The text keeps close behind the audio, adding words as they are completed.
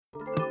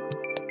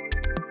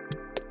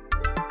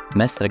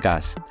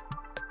MestreCast,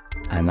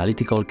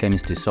 analytical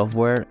chemistry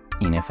software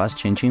in a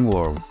fast-changing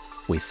world,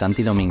 with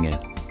Santi Dominguez.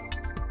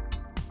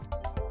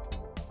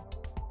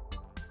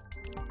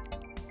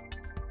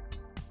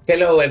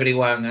 Hello,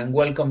 everyone, and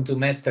welcome to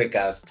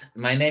MestreCast.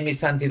 My name is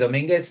Santi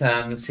Dominguez.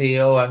 I'm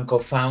CEO and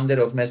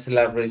co-founder of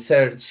MestreLab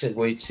Research,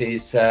 which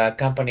is a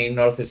company in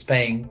North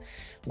Spain,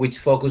 which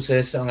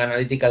focuses on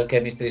analytical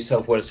chemistry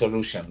software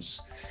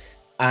solutions.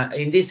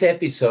 In this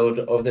episode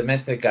of the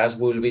MestreCast,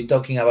 we'll be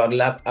talking about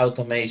lab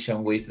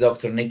automation with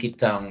Dr. Nikki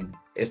Tong,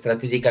 a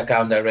strategic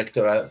account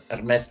director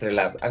at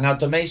MestreLab. And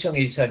automation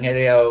is an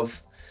area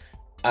of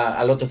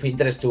a lot of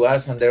interest to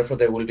us, and therefore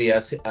there will be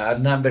a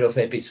number of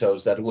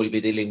episodes that will be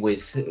dealing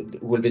with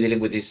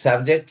this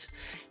subject.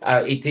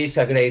 It is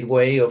a great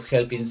way of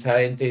helping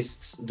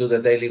scientists do the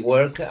daily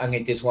work, and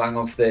it is one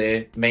of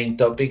the main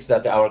topics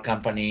that our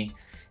company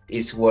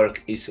is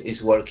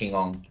working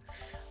on.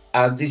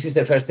 This is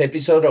the first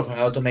episode of an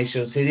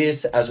automation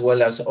series, as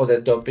well as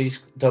other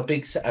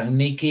topics, and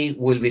Nikki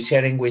will be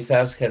sharing with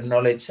us her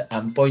knowledge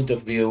and point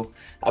of view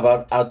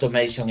about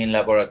automation in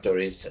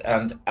laboratories.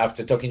 And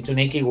after talking to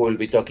Nikki, we'll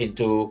be talking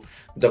to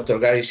Dr.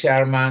 Gary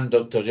Sharman,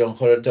 Dr. John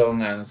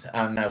Horton,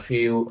 and a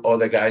few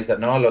other guys that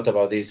know a lot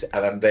about this,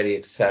 and I'm very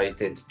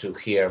excited to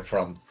hear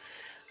from.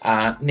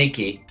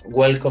 Nikki,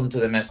 welcome to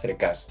the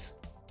MestreCast.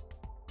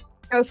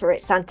 Go for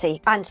it, Santi,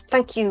 and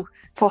thank you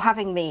for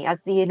having me as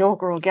the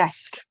inaugural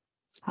guest.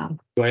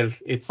 Well,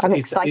 I'm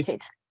excited.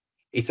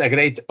 It's a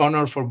great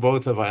honor for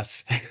both of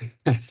us.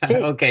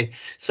 Okay,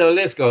 so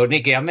let's go,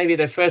 Nikki. And maybe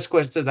the first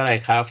question that I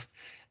have,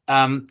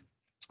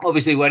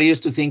 obviously we're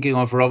used to thinking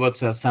of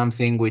robots as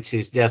something which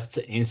is just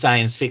in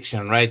science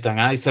fiction, right?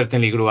 And I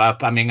certainly grew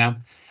up, I'm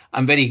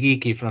very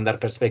geeky from that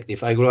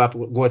perspective. I grew up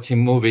watching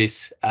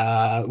movies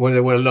where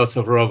there were lots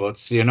of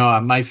robots. You know,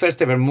 my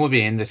first ever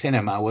movie in the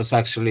cinema was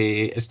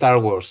actually Star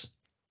Wars,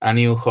 A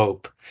New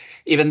Hope.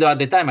 Even though at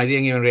the time I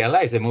didn't even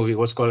realize the movie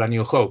was called A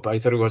New Hope. I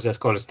thought it was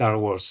just called Star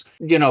Wars.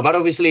 You know, but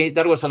obviously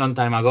that was a long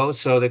time ago.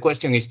 So the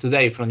question is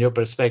today, from your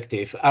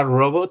perspective, are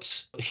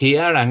robots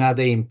here and are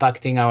they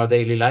impacting our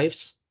daily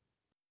lives?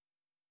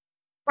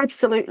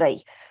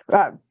 Absolutely.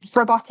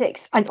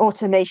 Robotics and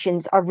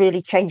automations are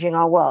really changing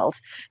our world.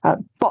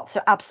 Bots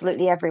are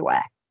absolutely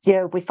everywhere. You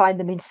know, we find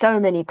them in so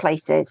many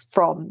places,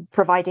 from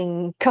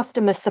providing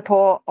customer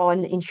support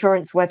on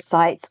insurance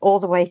websites all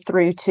the way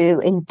through to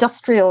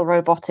industrial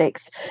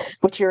robotics,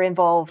 which are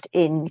involved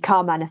in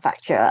car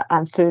manufacture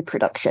and food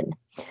production.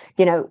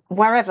 You know,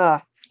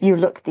 wherever you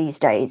look these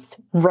days,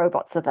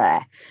 robots are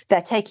there.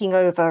 They're taking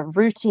over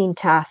routine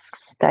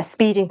tasks, they're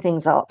speeding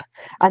things up,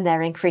 and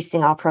they're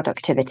increasing our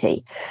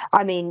productivity.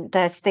 I mean,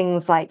 there's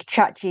things like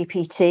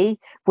ChatGPT,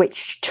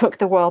 which took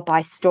the world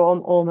by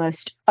storm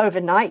almost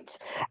overnight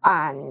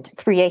and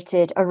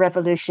created a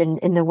revolution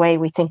in the way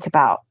we think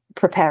about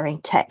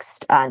preparing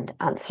text and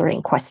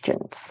answering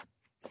questions.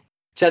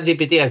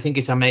 ChatGPT, I think,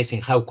 is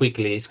amazing how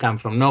quickly it's come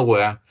from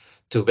nowhere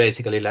to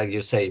basically, like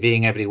you say,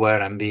 being everywhere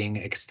and being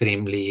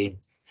extremely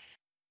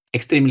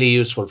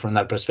useful from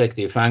that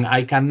perspective. And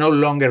I can no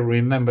longer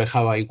remember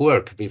how I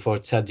worked before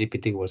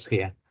ChatGPT was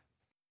here.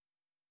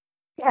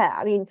 Yeah,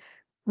 I mean,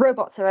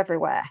 robots are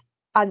everywhere,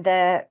 and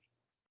they're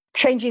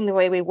changing the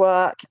way we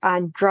work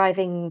and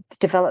driving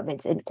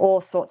developments in all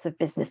sorts of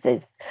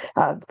businesses,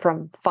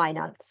 from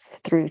finance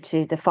through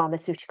to the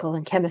pharmaceutical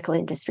and chemical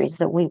industries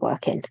that we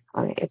work in.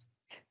 I mean,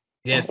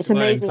 it's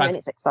amazing, and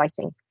it's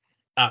exciting.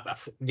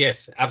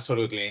 Yes,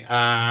 absolutely.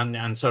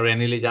 And sorry, I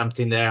nearly jumped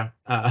in there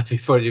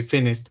before you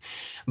finished,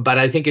 but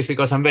I think it's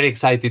because I'm very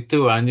excited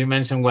too. And you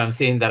mentioned one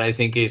thing that I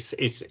think is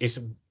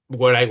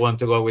where I want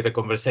to go with the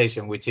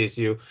conversation, which is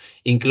you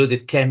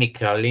included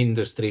chemical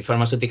industry,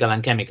 pharmaceutical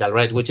and chemical,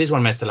 right? Which is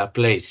where MestreLab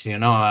plays, you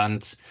know,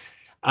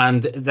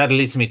 and that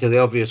leads me to the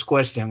obvious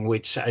question,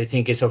 which I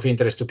think is of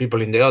interest to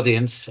people in the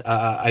audience.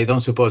 I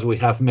don't suppose we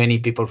have many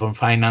people from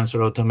finance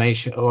or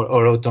automation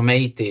or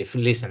automotive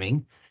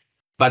listening.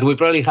 But we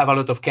probably have a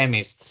lot of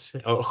chemists,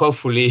 or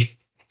hopefully,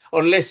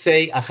 or let's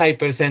say a high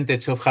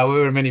percentage of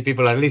however many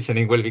people are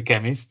listening will be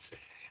chemists.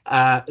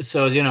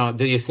 So, you know,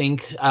 do you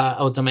think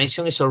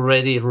automation is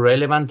already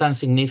relevant and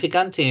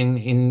significant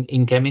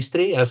in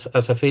chemistry as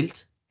a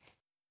field?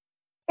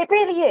 It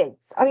really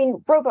is. I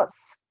mean,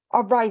 robots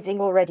are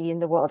rising already in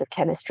the world of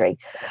chemistry,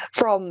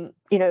 from,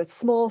 you know,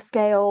 small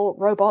scale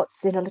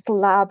robots in a little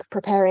lab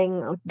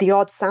preparing the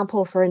odd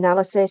sample for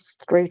analysis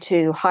through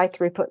to high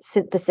throughput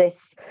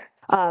synthesis,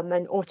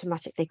 and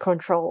automatically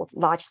controlled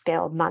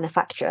large-scale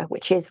manufacture,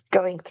 which is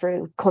going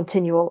through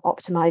continual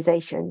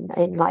optimization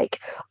in like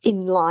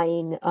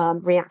inline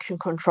reaction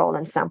control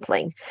and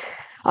sampling.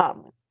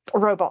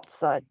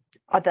 Robots are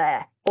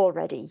there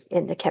already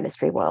in the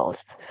chemistry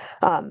world.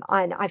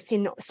 And I've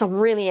seen some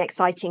really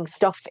exciting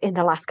stuff in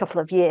the last couple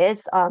of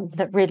years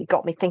that really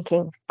got me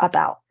thinking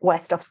about where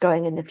stuff's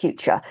going in the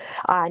future.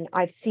 And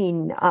I've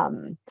seen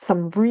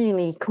some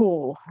really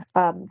cool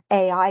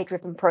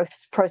AI-driven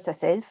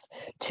processes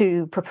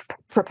to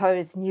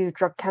propose new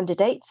drug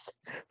candidates,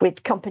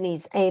 with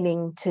companies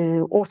aiming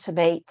to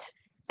automate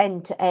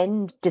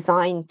end-to-end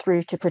design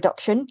through to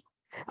production.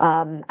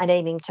 and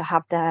aiming to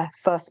have their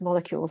first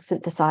molecules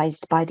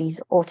synthesized by these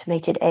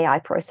automated AI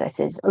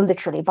processes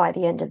literally by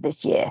the end of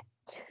this year.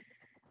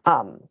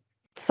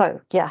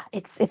 So yeah,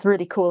 it's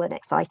really cool and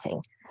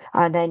exciting.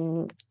 And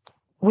then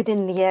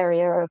within the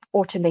area of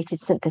automated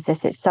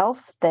synthesis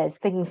itself, there's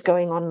things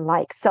going on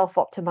like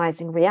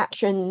self-optimizing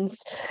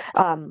reactions,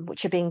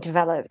 which are being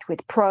developed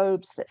with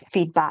probes that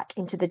feed back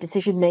into the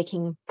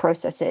decision-making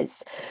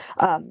processes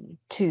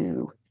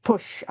to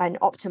push and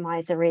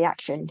optimize a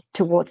reaction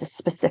towards a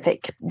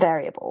specific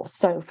variable.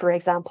 So, for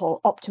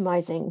example,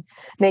 optimizing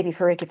maybe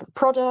for a given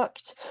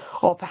product,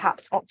 or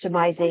perhaps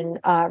optimizing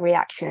a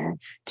reaction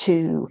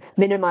to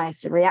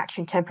minimize the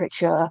reaction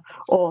temperature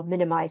or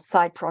minimize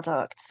side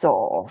products,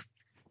 or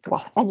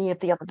any of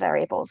the other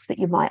variables that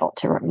you might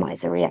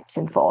optimize a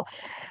reaction for.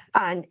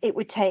 And it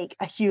would take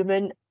a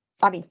human,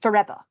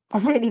 forever, a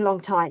really long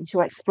time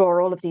to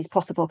explore all of these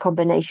possible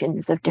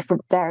combinations of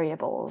different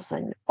variables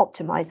and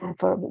optimize them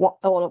for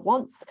all at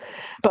once.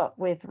 But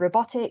with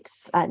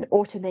robotics and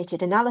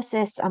automated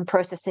analysis and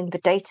processing the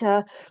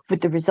data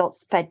with the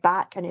results fed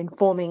back and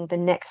informing the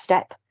next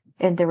step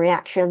in the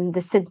reaction,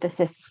 the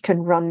synthesis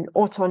can run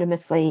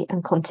autonomously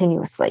and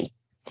continuously.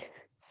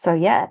 So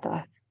yeah,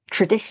 the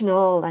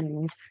traditional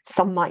and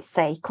some might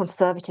say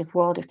conservative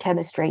world of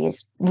chemistry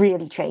is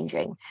really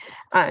changing.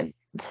 And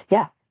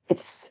yeah,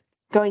 it's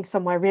going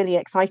somewhere really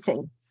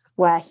exciting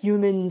where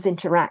humans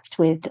interact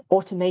with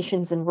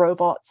automations and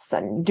robots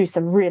and do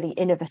some really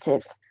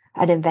innovative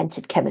and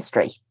invented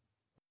chemistry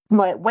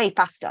way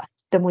faster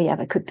than we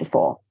ever could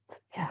before.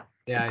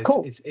 Yeah, it's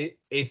cool.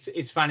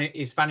 It's funny.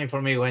 It's funny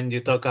for me when you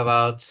talk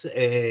about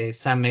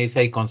some may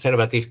say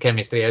conservative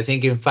chemistry. I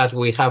think, in fact,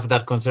 we have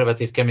that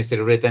conservative chemistry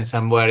written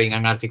somewhere in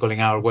an article in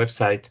our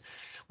website.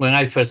 When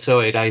I first saw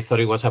it, I thought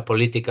it was a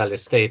political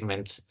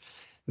statement.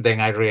 Then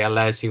I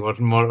realized it was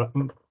more.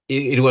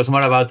 It was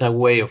more about a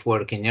way of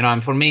working,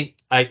 And for me,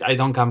 I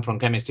don't come from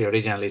chemistry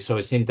originally, so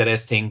it's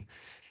interesting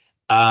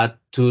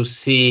to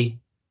see,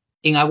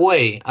 in a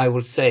way, I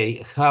would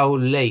say, how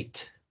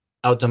late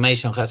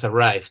automation has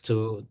arrived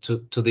to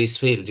this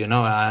field,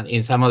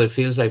 in some other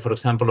fields, like, for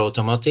example,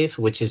 automotive,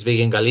 which is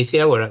big in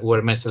Galicia,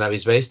 where MestreLab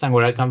is based and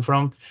where I come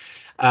from.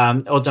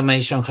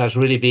 Automation has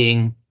really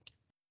been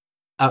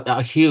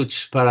a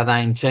huge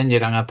paradigm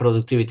changer and a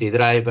productivity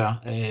driver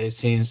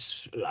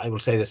since, I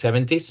would say, the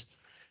 70s.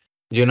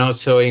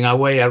 So in a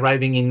way,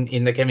 arriving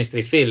in the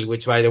chemistry field,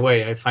 which, by the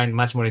way, I find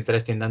much more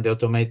interesting than the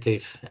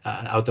automotive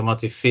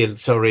field.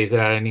 Sorry if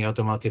there are any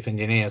automotive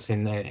engineers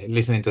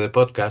listening to the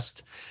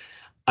podcast.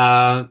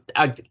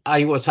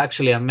 I was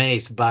actually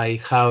amazed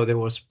by how there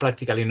was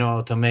practically no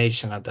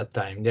automation at that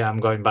time. Yeah, I'm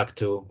going back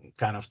to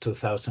kind of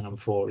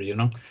 2004,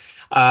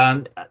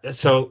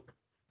 so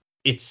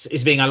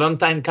it's been a long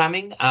time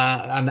coming,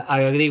 and I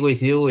agree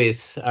with you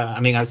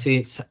I've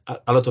seen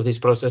a lot of these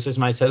processes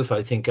myself.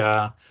 I think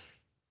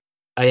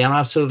I am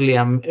absolutely,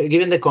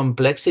 given the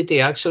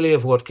complexity actually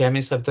of what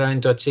chemists are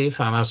trying to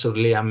achieve, I'm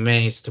absolutely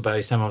amazed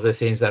by some of the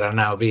things that are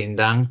now being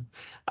done.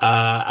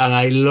 And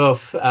I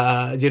love,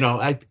 I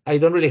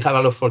don't really have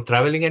a love for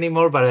traveling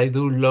anymore, but I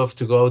do love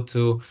to go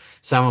to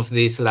some of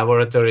these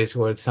laboratories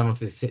where some of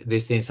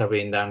these things are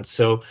being done.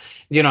 So,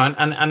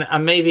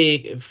 and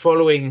maybe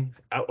following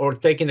or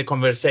taking the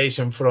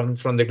conversation from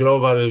the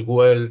global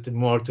world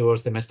more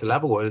towards the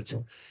MestreLab world,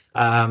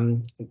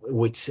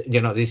 which,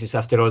 this is,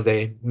 after all,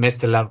 the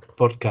MestreLab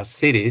podcast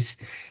series.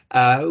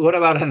 What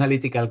about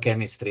analytical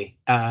chemistry?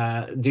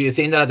 Do you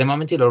think that at the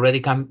moment it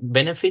already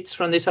benefits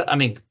from this?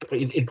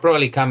 It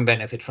probably can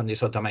benefit from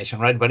this automation,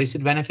 right? But is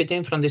it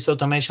benefiting from this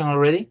automation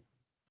already?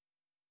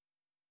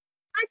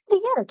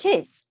 Actually, yeah, it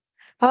is.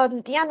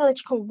 The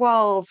analytical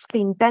world's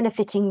been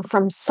benefiting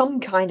from some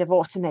kind of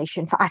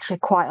automation for actually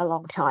quite a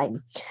long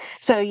time.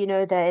 So,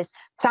 there's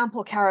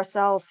sample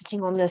carousels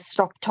sitting on the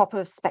top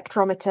of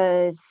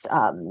spectrometers,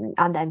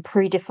 and then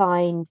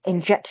predefined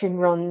injection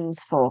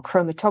runs for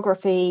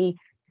chromatography,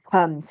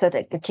 so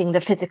that getting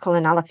the physical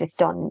analysis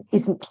done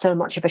isn't so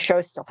much of a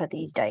showstopper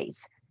these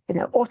days.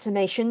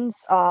 Automations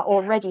are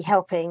already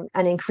helping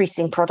and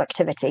increasing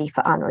productivity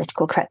for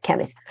analytical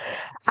chemists.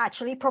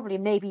 Actually, probably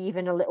maybe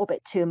even a little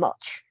bit too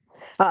much.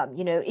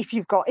 If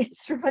you've got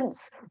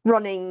instruments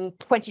running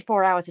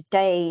 24 hours a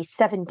day,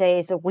 7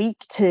 days a week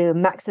to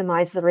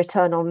maximize the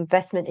return on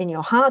investment in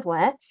your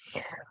hardware,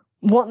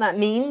 what that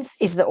means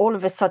is that all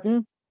of a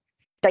sudden,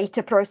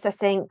 data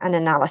processing and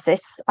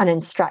analysis and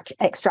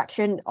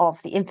extraction of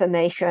the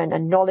information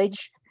and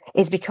knowledge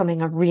is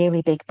becoming a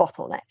really big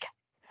bottleneck.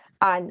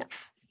 And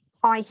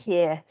I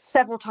hear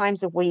several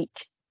times a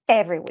week,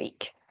 every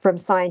week, from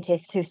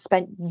scientists who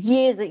spent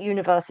years at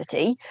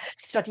university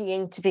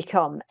studying to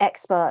become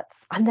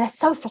experts, and they're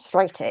so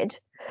frustrated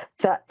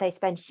that they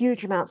spend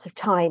huge amounts of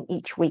time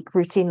each week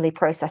routinely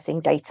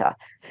processing data,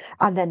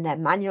 and then they're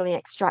manually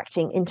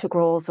extracting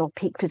integrals or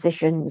peak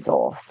positions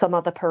or some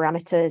other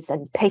parameters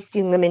and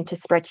pasting them into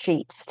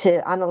spreadsheets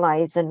to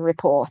analyze and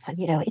report. And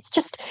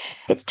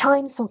it's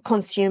time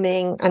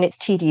consuming and it's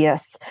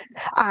tedious,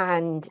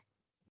 and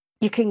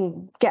you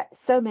can get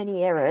so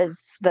many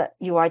errors that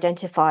you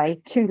identify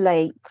too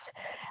late,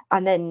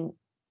 and then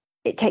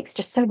it takes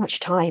just so much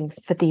time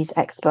for these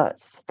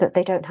experts that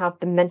they don't have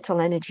the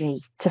mental energy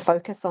to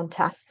focus on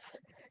tasks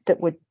that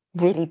would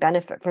really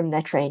benefit from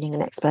their training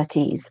and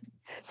expertise.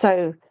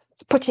 So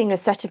putting a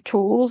set of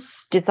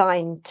tools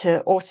designed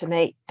to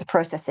automate the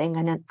processing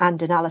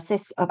and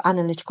analysis of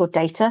analytical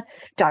data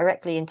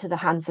directly into the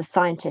hands of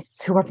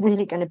scientists who are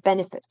really going to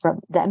benefit from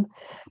them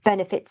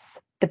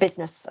benefits the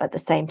business at the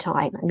same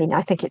time. I mean,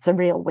 I think it's a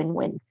real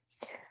win-win.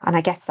 And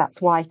I guess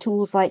that's why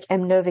tools like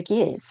MNOVA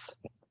Gears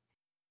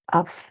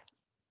have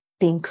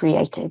been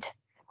created.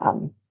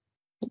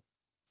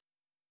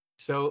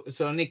 So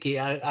Nikki,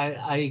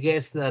 I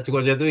guess that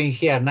what you're doing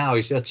here now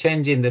is you're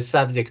changing the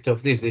subject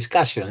of this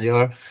discussion.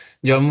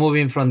 You're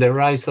moving from the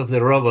rise of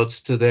the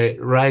robots to the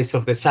rise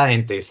of the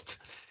scientists,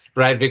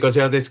 right? Because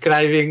you're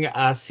describing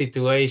a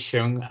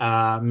situation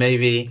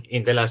maybe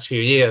in the last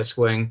few years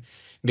when,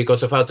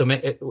 because of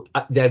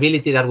the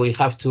ability that we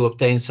have to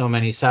obtain so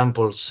many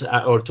samples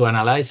or to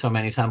analyze so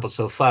many samples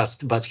so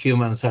fast, but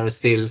humans are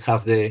still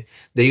have the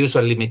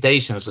usual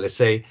limitations, let's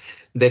say.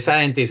 The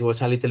scientist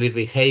was a little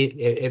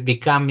bit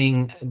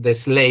becoming the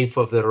slave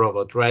of the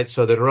robot, right?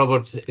 So the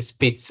robot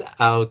spits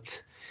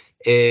out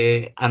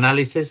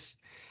analysis,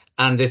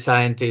 and the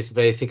scientist,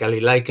 basically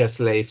like a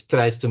slave,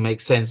 tries to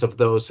make sense of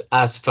those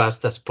as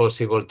fast as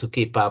possible to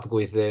keep up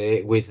with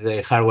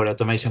the hardware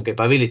automation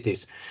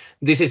capabilities.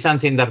 This is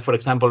something that, for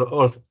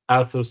example,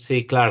 Arthur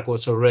C. Clarke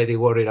was already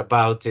worried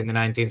about in the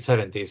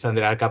 1970s, and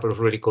there are a couple of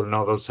really cool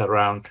novels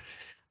around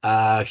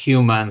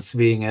humans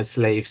being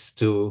slaves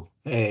to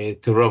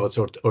robots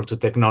or to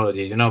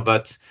technology, you know.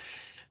 But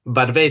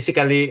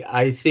basically,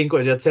 I think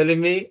what you're telling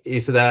me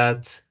is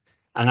that,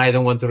 and I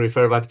don't want to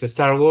refer back to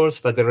Star Wars,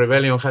 but the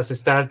rebellion has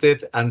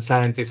started and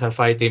scientists are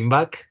fighting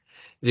back,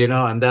 you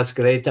know, and that's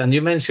great. And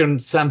you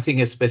mentioned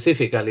something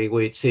specifically,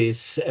 which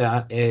is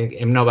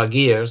MNOVA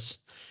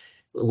Gears,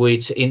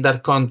 which in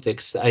that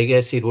context, I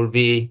guess it will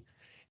be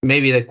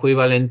maybe the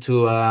equivalent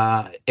to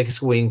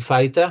X-Wing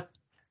fighter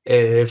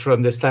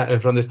from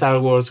the Star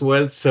Wars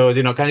world. So,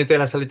 you know, can you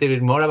tell us a little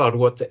bit more about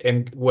what,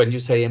 when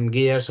you say M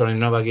Gears or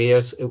MNOVA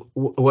Gears,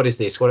 what is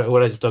this? What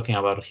are you talking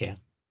about here?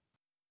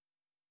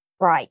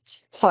 Right.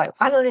 So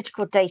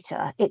analytical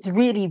data, it's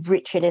really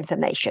rich in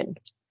information,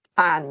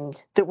 and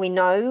that we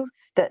know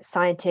that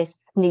scientists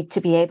need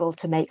to be able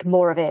to make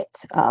more of it,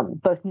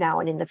 both now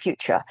and in the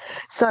future.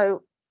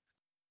 So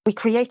we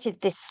created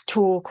this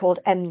tool called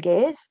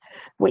MGears,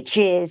 which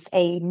is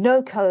a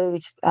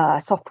no-code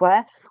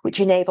software which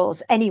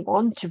enables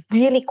anyone to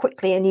really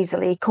quickly and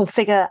easily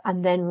configure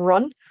and then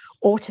run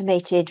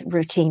automated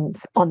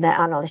routines on their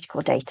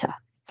analytical data.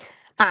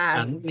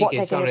 And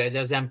Nikki, sorry, I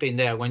just jump in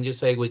there. When you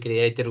say we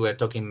created, we're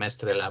talking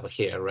Mestre Lab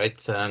here,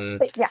 right?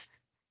 Yeah.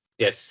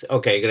 Yes.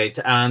 Okay. Great.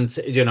 And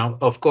you know,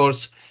 of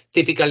course,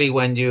 typically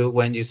when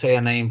you say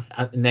a name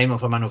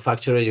of a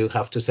manufacturer, you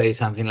have to say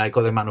something like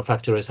other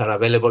manufacturers are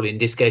available. In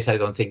this case, I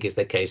don't think is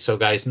the case. So,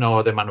 guys, no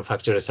other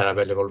manufacturers are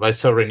available. But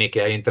sorry, Nikki,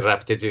 I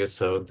interrupted you.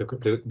 So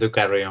do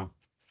carry on.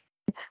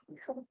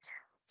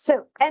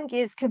 So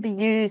MGears can be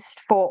used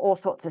for all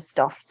sorts of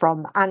stuff,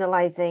 from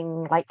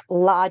analyzing like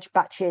large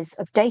batches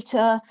of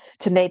data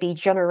to maybe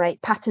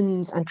generate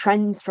patterns and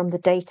trends from the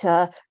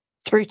data,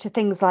 through to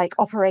things like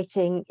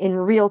operating in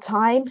real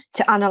time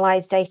to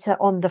analyze data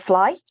on the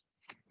fly,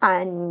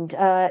 and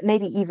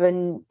maybe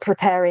even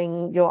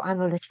preparing your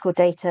analytical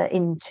data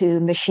into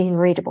machine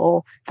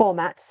readable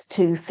formats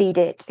to feed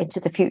it into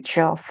the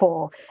future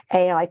for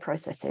AI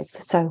processes.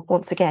 So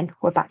once again,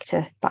 we're back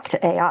to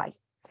AI.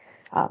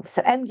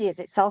 So MGears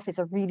itself is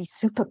a really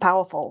super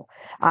powerful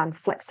and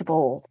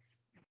flexible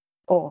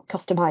or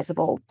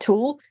customizable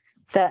tool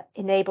that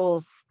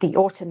enables the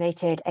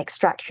automated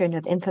extraction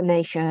of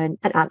information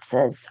and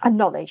answers and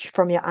knowledge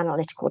from your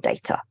analytical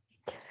data.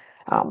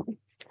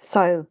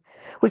 So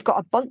we've got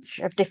a bunch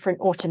of different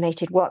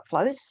automated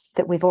workflows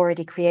that we've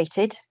already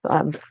created,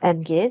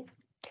 MGears.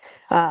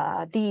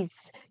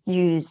 These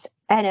use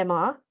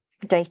NMR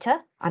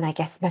data, and I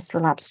guess Mestre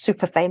Lab's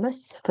super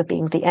famous for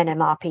being the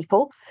NMR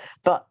people,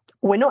 but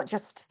we're not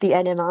just the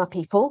NMR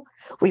people.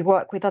 We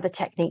work with other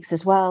techniques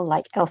as well,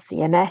 like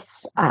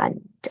LCMS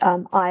and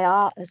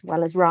IR, as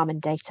well as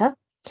Raman data.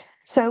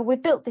 So we've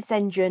built this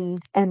engine,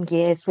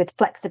 MGears, with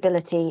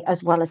flexibility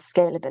as well as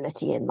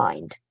scalability in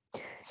mind.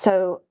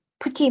 So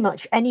pretty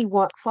much any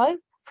workflow,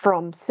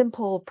 from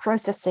simple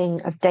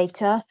processing of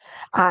data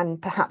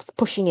and perhaps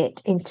pushing it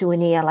into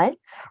an ELN,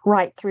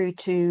 right through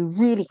to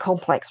really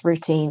complex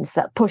routines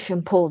that push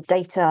and pull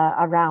data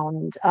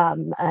around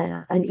an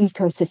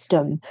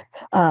ecosystem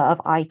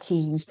of IT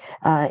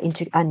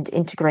and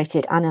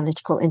integrated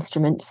analytical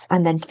instruments,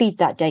 and then feed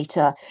that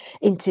data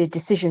into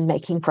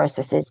decision-making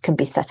processes, can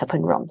be set up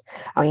and run.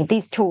 I mean,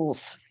 these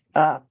tools,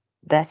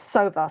 they're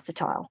so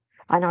versatile,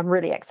 and I'm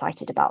really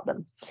excited about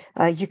them.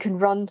 You can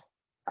run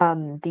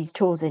these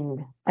tools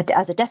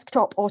as a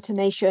desktop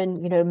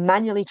automation, you know,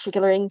 manually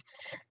triggering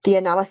the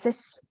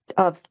analysis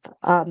of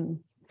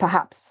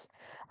perhaps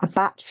a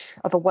batch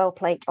of a well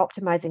plate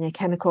optimizing a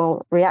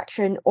chemical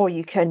reaction, or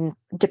you can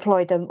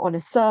deploy them on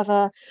a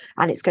server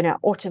and it's going to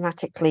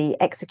automatically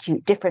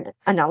execute different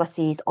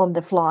analyses on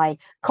the fly,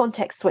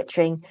 context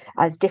switching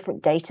as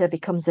different data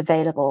becomes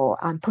available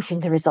and pushing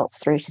the results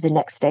through to the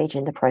next stage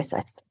in the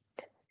process.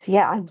 So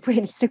yeah, I'm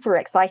really super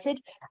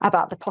excited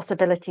about the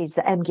possibilities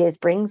that MGears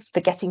brings for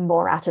getting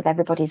more out of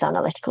everybody's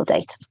analytical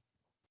data.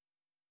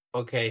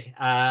 Okay,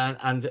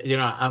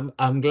 and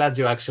I'm glad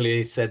you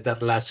actually said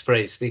that last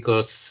phrase,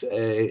 because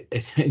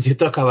you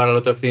talk about a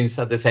lot of things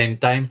at the same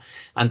time.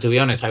 And to be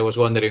honest, I was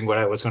wondering where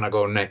I was going to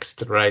go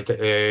next, right?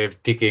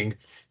 Picking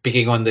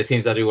on the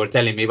things that you were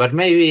telling me, but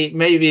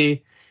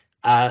maybe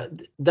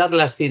that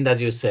last thing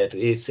that you said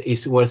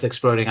is worth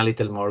exploring a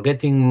little more,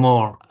 getting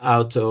more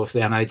out of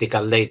the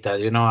analytical data,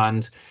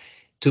 and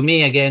to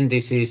me, again,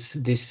 this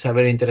is a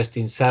very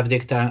interesting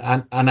subject,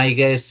 and I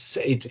guess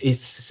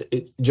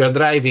you're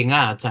driving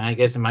at. And I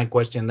guess my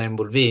question then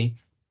would be,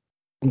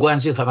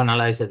 once you have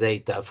analyzed the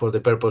data for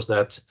the purpose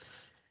that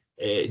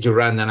you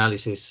run the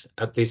analysis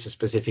at this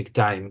specific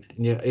time,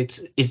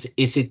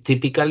 is it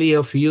typically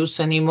of use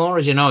anymore?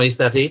 Is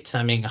that it?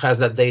 I mean, has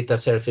that data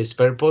served its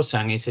purpose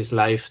and is its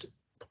life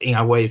in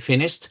a way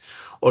finished,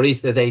 or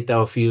is the data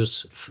of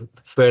use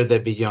further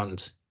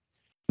beyond?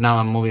 Now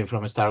I'm moving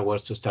from Star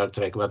Wars to Star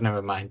Trek, but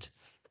never mind.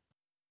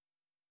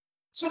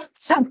 So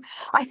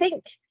I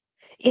think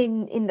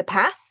in the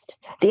past,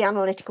 the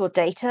analytical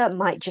data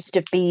might just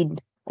have been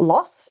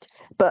lost.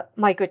 But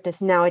my goodness,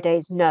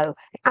 nowadays, no.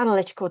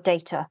 Analytical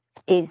data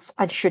is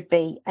and should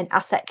be an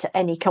asset to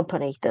any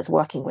company that's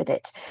working with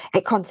it.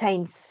 It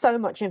contains so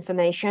much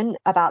information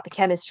about the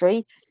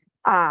chemistry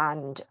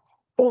and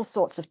all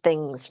sorts of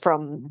things,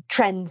 from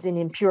trends in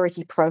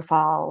impurity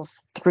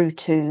profiles through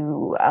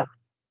to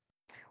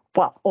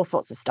all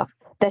sorts of stuff.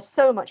 There's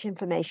so much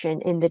information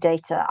in the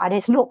data and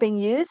it's not being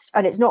used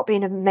and it's not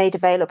being made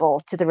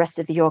available to the rest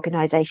of the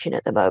organization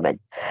at the moment.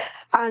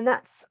 And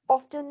that's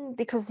often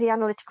because the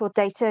analytical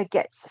data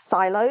gets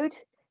siloed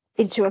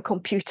into a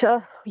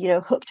computer,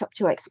 hooked up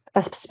to a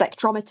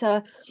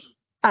spectrometer,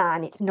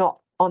 and it's not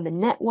on the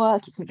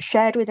network, it's not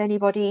shared with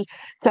anybody.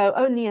 So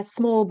only a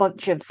small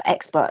bunch of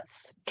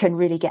experts can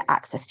really get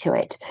access to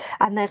it.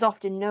 And there's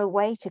often no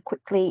way to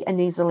quickly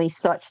and easily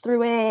search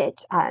through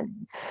it,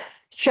 and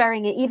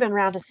sharing it even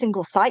around a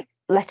single site,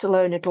 let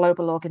alone a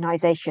global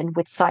organization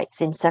with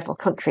sites in several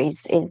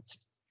countries, is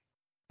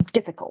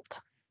difficult.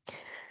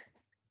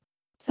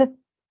 So the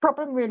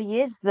problem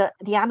really is that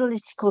the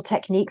analytical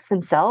techniques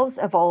themselves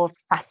evolve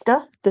faster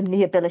than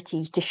the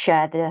ability to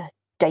share the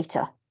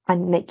data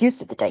and make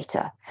use of the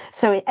data.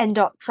 So it end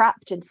up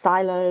trapped and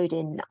siloed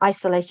in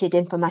isolated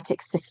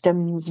informatics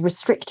systems,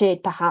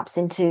 restricted perhaps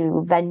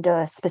into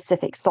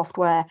vendor-specific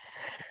software,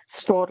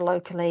 stored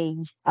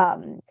locally,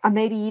 and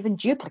maybe even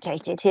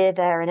duplicated here,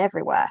 there, and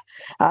everywhere,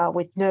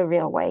 with no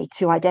real way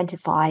to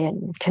identify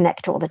and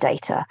connect all the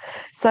data.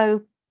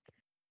 So,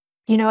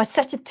 a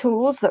set of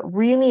tools that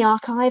really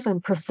archive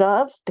and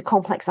preserve the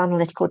complex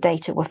analytical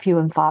data were few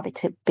and far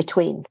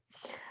between.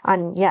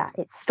 And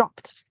it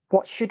stopped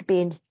what should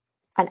be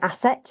an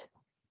asset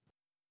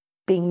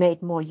being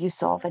made more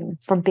use of and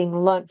from being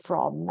learnt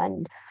from.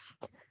 And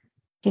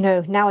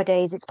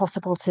nowadays it's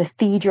possible to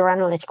feed your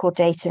analytical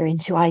data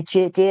into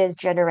ideas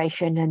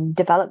generation and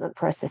development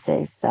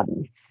processes.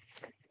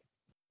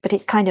 But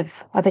it's kind of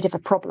a bit of a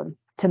problem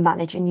to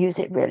manage and use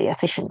it really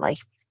efficiently.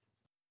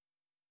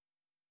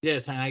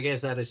 Yes, and I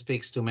guess that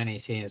speaks to many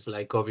things.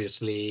 Like,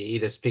 obviously,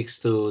 it speaks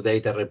to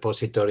data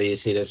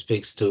repositories, it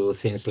speaks to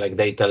things like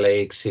data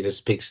lakes, it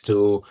speaks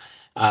to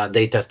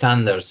data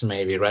standards,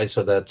 maybe, right?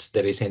 So that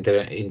there is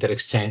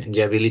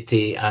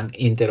interchangeability and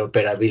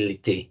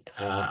interoperability.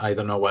 I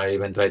don't know why I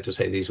even try to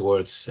say these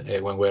words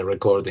when we're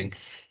recording.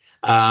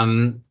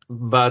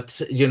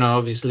 But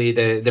obviously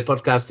the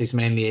podcast is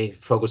mainly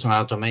focused on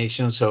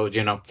automation. So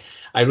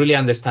I really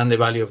understand the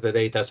value of the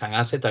data as an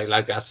asset. I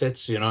like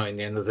assets. In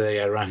the end of the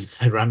day,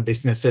 I run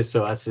businesses,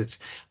 so assets.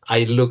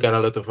 I look at a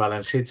lot of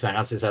balance sheets, and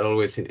assets are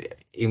always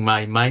in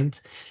my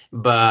mind.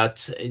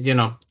 But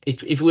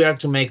if we are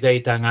to make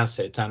data an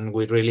asset, and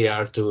we really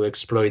are to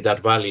exploit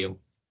that value,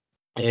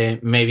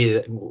 maybe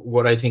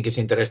what I think is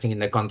interesting in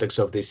the context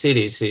of this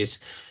series is,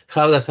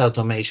 how does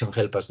automation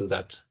help us do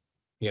that?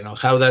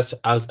 How does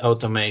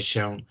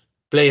automation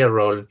play a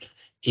role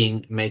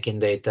in making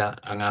data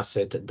an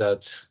asset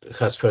that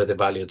has further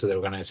value to the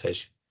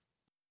organization?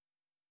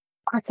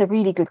 That's a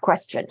really good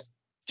question.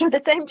 So at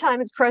the same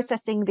time as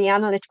processing the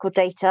analytical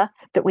data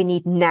that we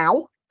need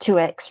now to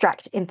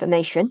extract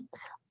information,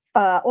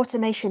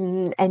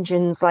 automation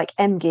engines like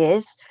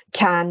MGears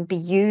can be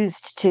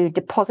used to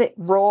deposit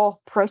raw,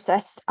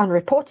 processed,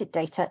 unreported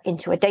data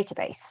into a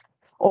database,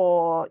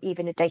 or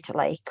even a data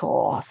lake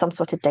or some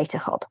sort of data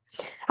hub.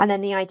 And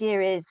then the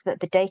idea is that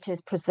the data is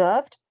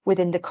preserved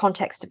within the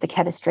context of the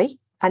chemistry,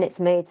 and it's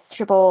made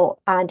searchable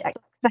and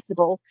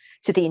accessible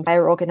to the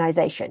entire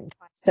organization.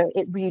 So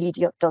it really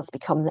does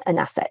become an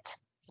asset.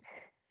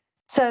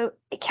 So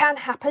it can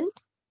happen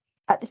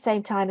at the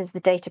same time as the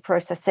data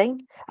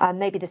processing.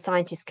 Maybe the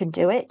scientists can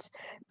do it,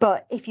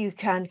 but if you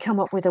can come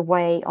up with a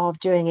way of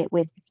doing it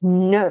with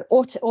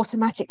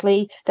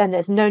automatically, then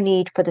there's no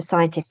need for the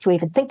scientists to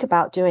even think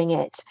about doing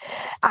it.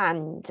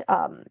 And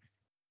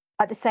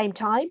at the same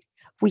time,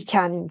 we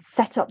can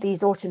set up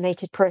these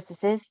automated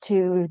processes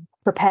to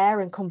prepare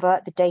and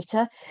convert the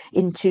data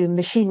into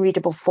machine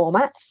readable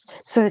formats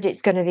so that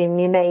it's going to be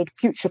made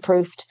future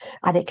proofed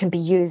and it can be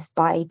used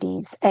by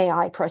these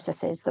AI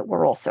processes that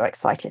we're also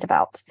excited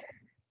about.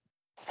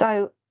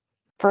 So,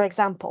 for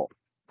example,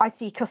 I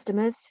see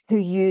customers who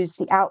use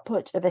the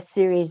output of a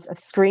series of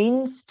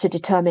screens to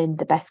determine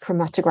the best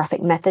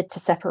chromatographic method to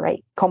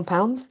separate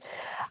compounds,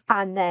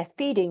 and they're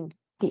feeding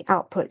the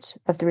output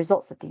of the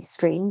results of these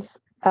screens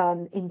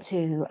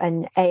into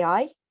an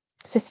AI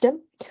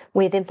system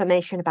with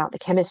information about the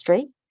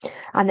chemistry.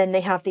 And then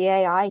they have the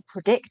AI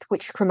predict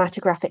which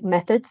chromatographic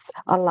methods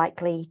are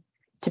likely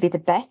to be the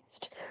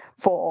best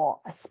for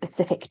a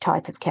specific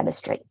type of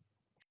chemistry.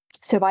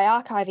 So by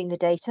archiving the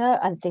data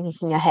and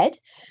thinking ahead,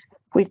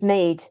 we've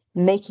made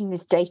making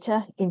this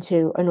data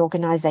into an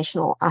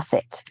organizational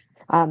asset.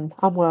 And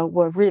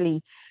we're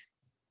really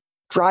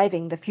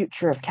driving the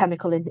future of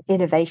chemical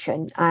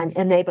innovation and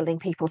enabling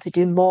people to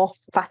do more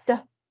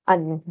faster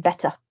and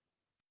better.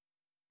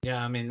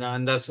 Yeah, I mean,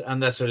 and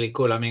that's really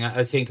cool. I mean,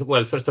 I think,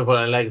 well, first of all,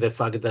 I like the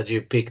fact that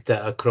you picked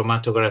a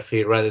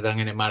chromatography rather than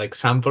NMR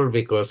example,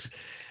 because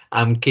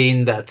I'm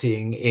keen that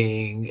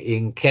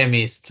in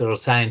chemists or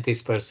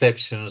scientists'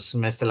 perceptions,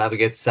 MestreLab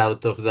gets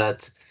out of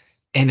that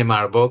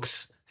NMR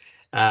box.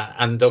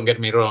 And don't get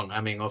me wrong,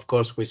 I mean, of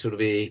course, we should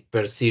be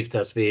perceived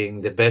as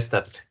being the best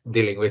at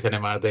dealing with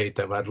NMR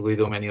data, but we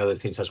do many other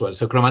things as well.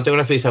 So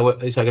chromatography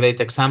is a great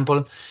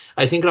example.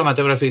 I think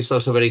chromatography is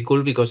also very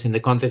cool because in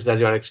the context that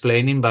you are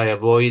explaining, by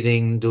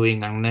avoiding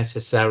doing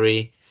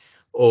unnecessary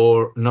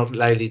or not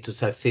likely to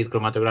succeed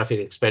chromatographic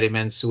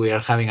experiments, we are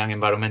having an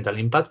environmental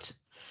impact,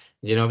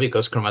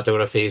 because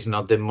chromatography is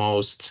not the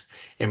most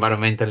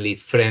environmentally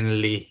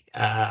friendly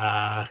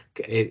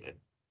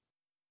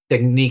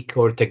technique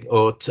or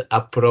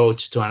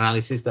approach to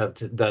analysis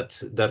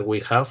that we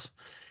have.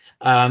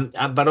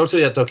 But also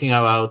you're talking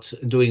about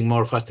doing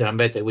more faster and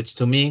better, which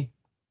to me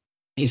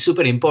is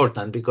super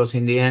important, because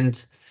in the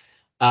end,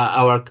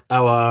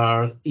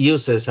 our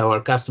users,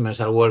 our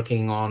customers are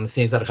working on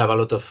things that have a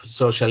lot of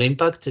social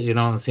impact,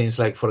 things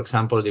like, for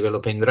example,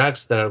 developing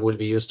drugs that will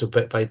be used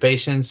by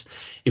patients.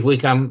 If we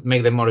can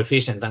make them more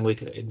efficient, then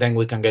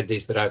we can get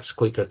these drugs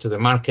quicker to the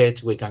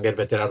market, we can get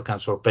better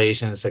outcomes for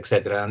patients,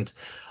 etc. And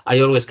I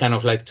always kind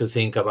of like to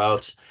think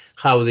about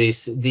how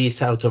these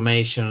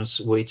automations,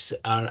 which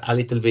are a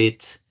little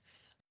bit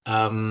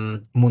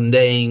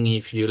mundane,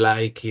 if you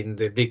like, in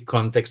the big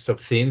context of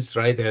things,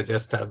 right? They're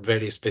just a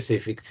very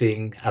specific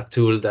thing, a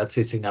tool that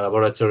sits in a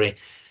laboratory.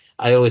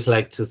 I always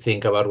like to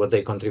think about what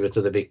they contribute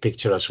to the big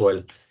picture as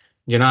well.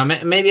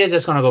 Maybe I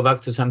just want to go back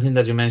to something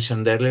that you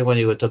mentioned earlier when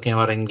you were talking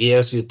about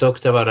MGears. You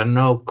talked about a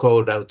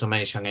no-code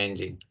automation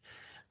engine,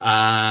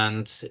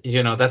 and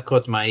that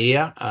caught my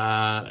ear.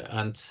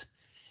 And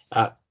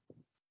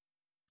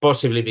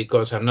possibly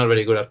because I'm not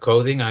very good at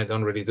coding, I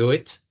don't really do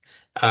it.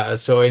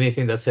 So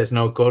anything that says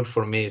no code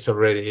for me is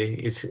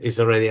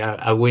already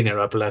a winner,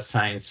 a plus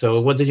sign. So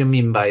what do you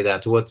mean by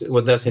that? What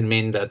does it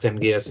mean that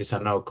MGears is a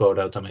no code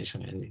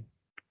automation engine?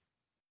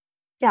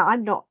 Yeah,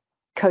 I'm not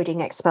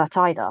coding expert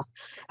either.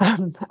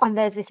 And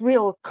there's this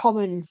real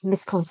common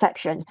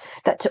misconception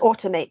that to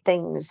automate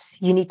things,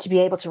 you need to be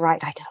able to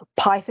write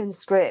Python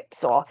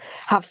scripts or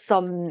have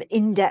some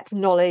in-depth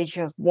knowledge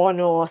of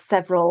one or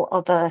several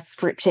other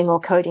scripting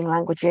or coding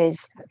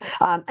languages.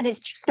 And it's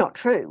just not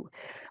true.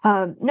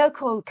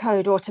 No-code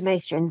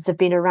automations have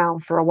been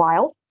around for a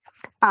while,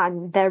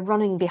 and they're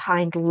running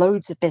behind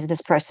loads of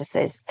business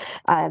processes.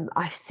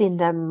 I've seen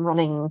them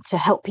running to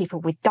help people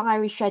with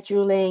diary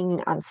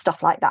scheduling and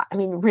stuff like that. I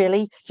mean,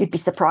 really, you'd be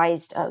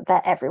surprised.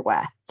 They're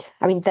everywhere.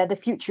 I mean, they're the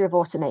future of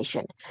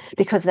automation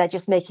because they're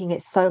just making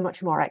it so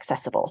much more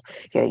accessible.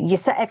 You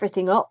set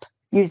everything up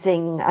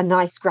using a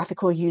nice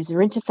graphical user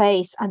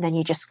interface, and then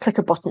you just click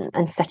a button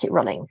and set it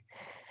running.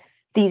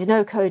 These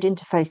no-code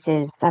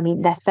interfaces, I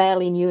mean, they're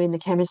fairly new in the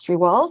chemistry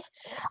world,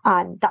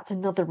 and that's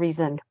another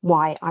reason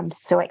why I'm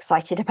so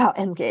excited about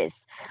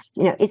MGears.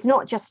 It's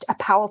not just a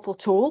powerful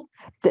tool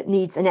that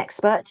needs an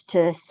expert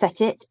to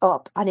set it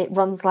up and it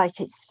runs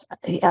like it's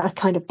a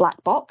kind of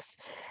black box.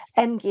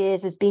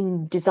 MGears has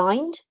been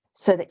designed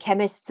so that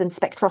chemists and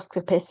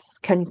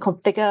spectroscopists can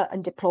configure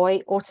and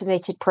deploy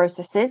automated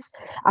processes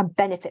and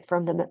benefit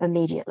from them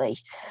immediately.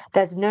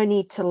 There's no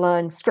need to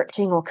learn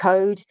scripting or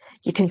code.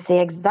 You can see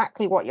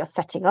exactly what you're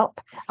setting up,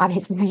 and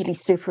it's really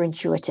super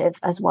intuitive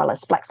as well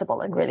as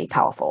flexible and really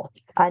powerful.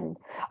 And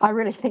I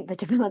really think the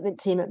development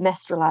team at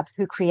MestreLab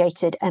who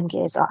created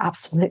MGears are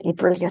absolutely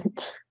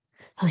brilliant.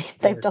 I mean,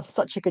 they've done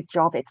such a good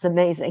job. It's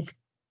amazing.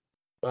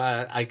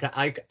 Well, I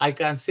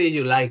can see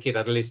you like it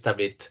at least a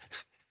bit.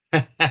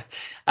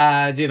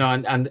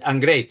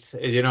 And great,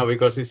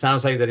 because it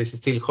sounds like there is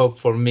still hope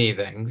for me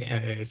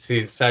then,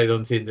 since I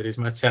don't think there is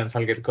much chance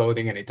I'll get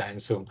coding anytime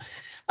soon.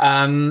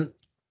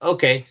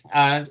 Okay.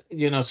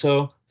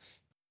 So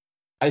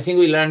I think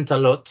we learned a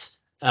lot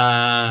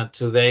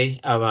today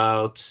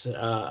about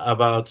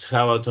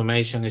how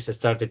automation is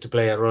started to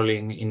play a role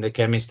in the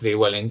chemistry,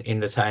 well, in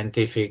the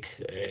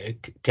scientific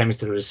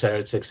chemistry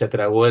research,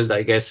 etc. world.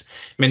 I guess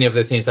many of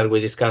the things that we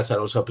discuss are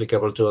also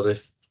applicable to other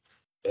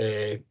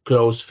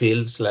close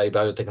fields like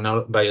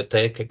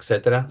biotech,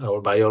 etc.,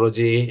 or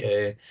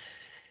biology.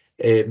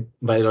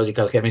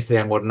 Biological chemistry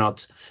and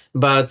whatnot,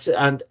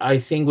 and I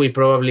think we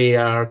probably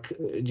are,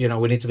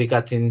 we need to be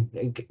getting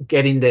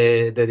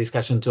the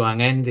discussion to an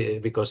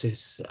end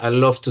because I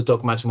love to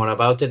talk much more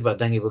about it, but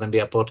then it wouldn't be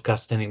a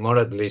podcast anymore,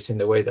 at least in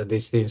the way that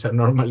these things are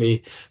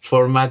normally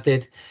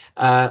formatted.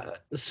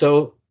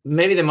 So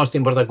maybe the most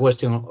important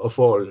question of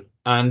all,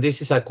 and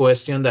this is a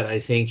question that I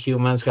think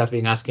humans have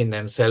been asking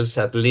themselves,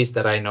 at least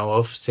that I know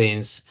of,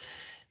 since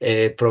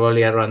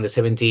probably around the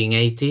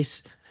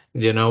 1780s,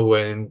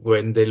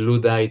 when the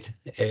Luddite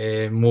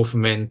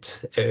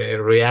movement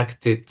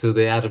reacted to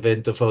the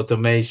advent of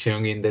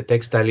automation in the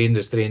textile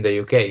industry in the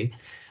UK.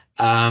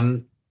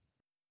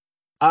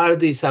 Are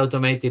these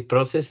automated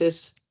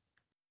processes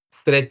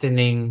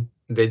threatening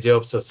the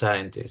jobs of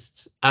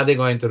scientists? Are they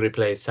going to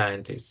replace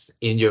scientists,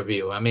 in your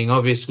view? I mean,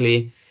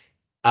 obviously,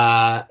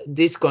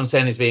 this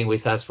concern has been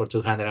with us for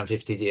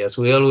 250 years.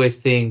 We always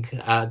think,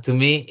 to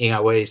me, in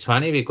a way, it's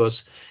funny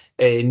because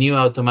new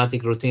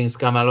automatic routines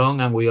come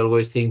along and we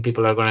always think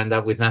people are going to end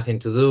up with nothing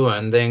to do.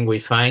 And then we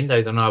find,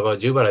 I don't know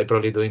about you, but I'm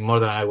probably doing more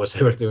than I was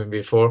ever doing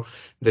before,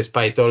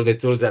 despite all the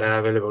tools that are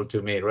available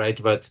to me, right?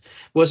 But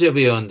what's your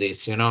view on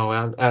this?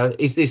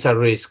 Is this a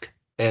risk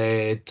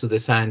to the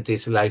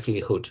scientist's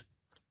livelihood?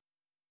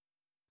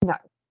 No.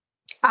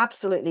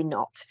 Absolutely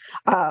not.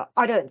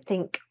 I don't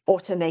think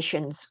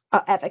automations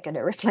are ever going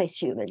to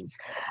replace humans.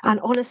 And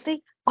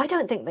honestly, I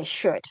don't think they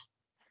should.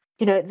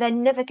 They're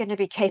never going to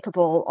be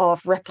capable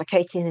of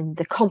replicating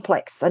the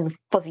complex and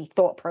fuzzy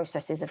thought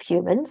processes of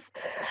humans.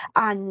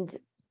 And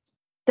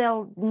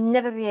they'll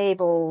never be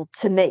able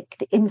to make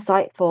the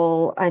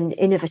insightful and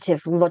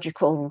innovative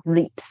logical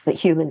leaps that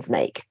humans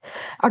make.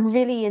 And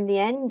really, in the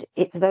end,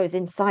 it's those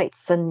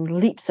insights and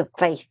leaps of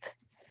faith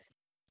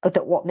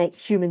that what make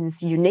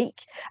humans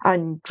unique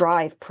and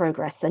drive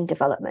progress and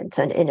development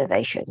and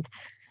innovation.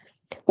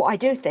 What I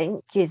do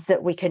think is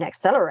that we can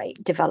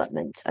accelerate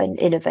development and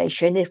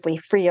innovation if we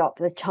free up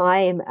the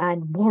time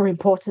and, more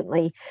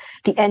importantly,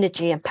 the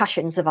energy and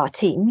passions of our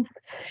team.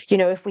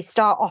 If we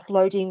start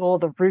offloading all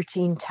the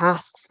routine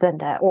tasks, then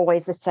they're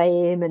always the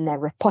same and they're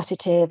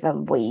repetitive,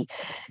 and we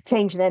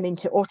change them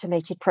into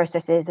automated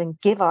processes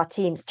and give our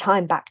teams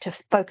time back to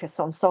focus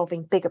on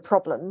solving bigger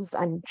problems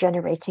and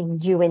generating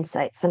new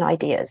insights and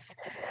ideas.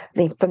 I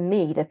mean, for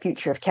me, the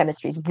future of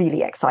chemistry is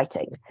really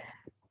exciting.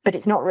 But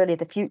it's not really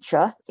the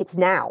future, it's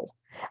now.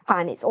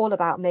 And it's all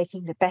about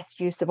making the best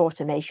use of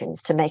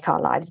automations to make our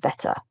lives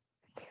better.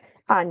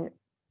 And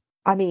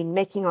I mean,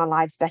 making our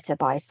lives better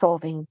by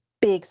solving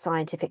big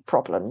scientific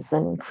problems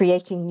and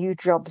creating new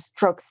drugs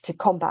to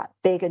combat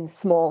big and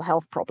small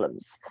health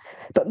problems.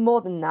 But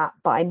more than that,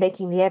 by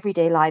making the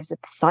everyday lives of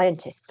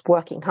scientists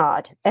working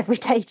hard every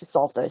day to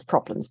solve those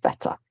problems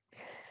better.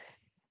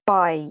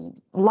 By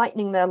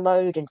lightening their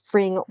load and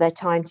freeing up their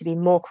time to be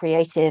more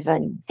creative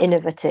and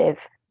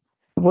innovative,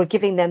 we're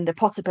giving them the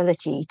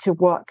possibility to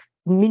work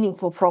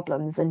meaningful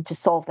problems and to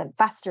solve them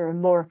faster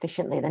and more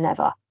efficiently than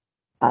ever.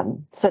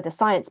 So the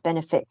science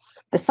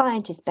benefits, the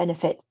scientist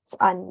benefits,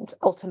 and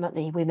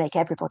ultimately we make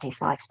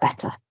everybody's lives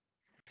better.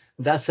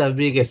 That's a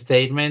big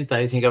statement.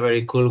 I think a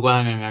very cool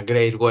one and a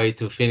great way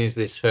to finish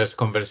this first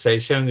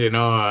conversation,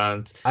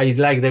 and I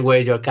like the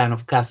way you're kind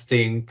of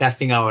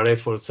casting our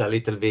efforts a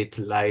little bit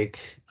like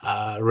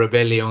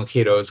rebellion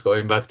heroes,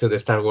 going back to the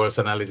Star Wars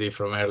analogy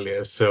from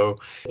earlier. So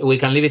we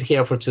can leave it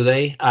here for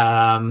today.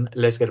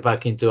 Let's get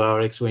back into our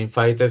X-Wing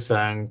fighters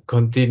and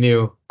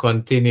continue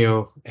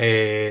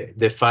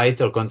the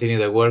fight or continue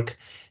the work.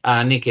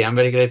 Nikki, I'm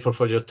very grateful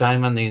for your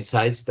time and the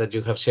insights that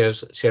you have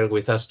shared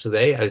with us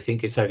today. I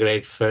think it's a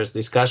great first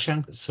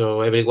discussion.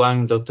 So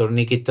everyone, Dr.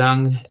 Nikki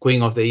Tang,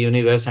 Queen of the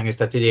Universe and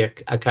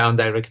Strategic Account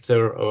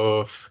Director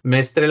of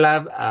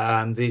MestreLab.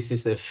 And this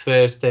is the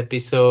first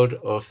episode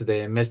of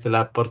the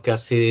MestreLab podcast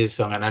series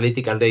on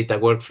analytical data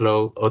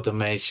workflow,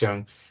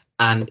 automation,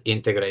 and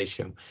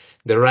integration.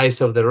 The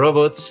rise of the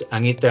robots.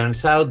 And it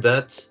turns out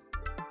that,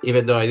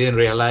 even though I didn't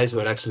realize,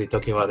 we're actually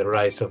talking about the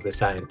rise of the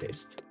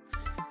scientist.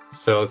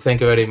 So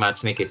thank you very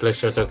much, Nikki.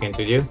 Pleasure talking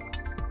to you.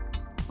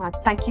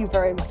 Thank you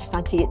very much,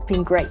 Santi. It's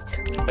been great.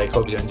 I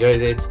hope you enjoyed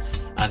it,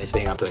 and it's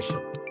been a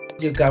pleasure.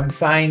 You can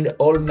find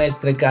all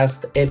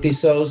MestreCast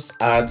episodes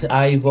at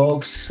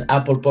iVoox,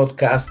 Apple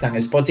Podcast, and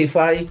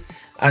Spotify.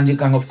 And you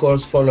can, of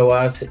course, follow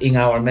us in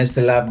our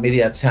MestreLab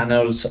media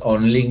channels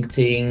on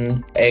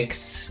LinkedIn,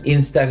 X,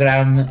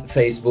 Instagram,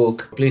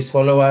 Facebook. Please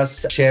follow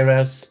us, share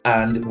us,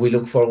 and we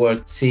look forward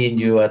to seeing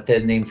you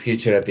attending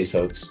future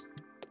episodes.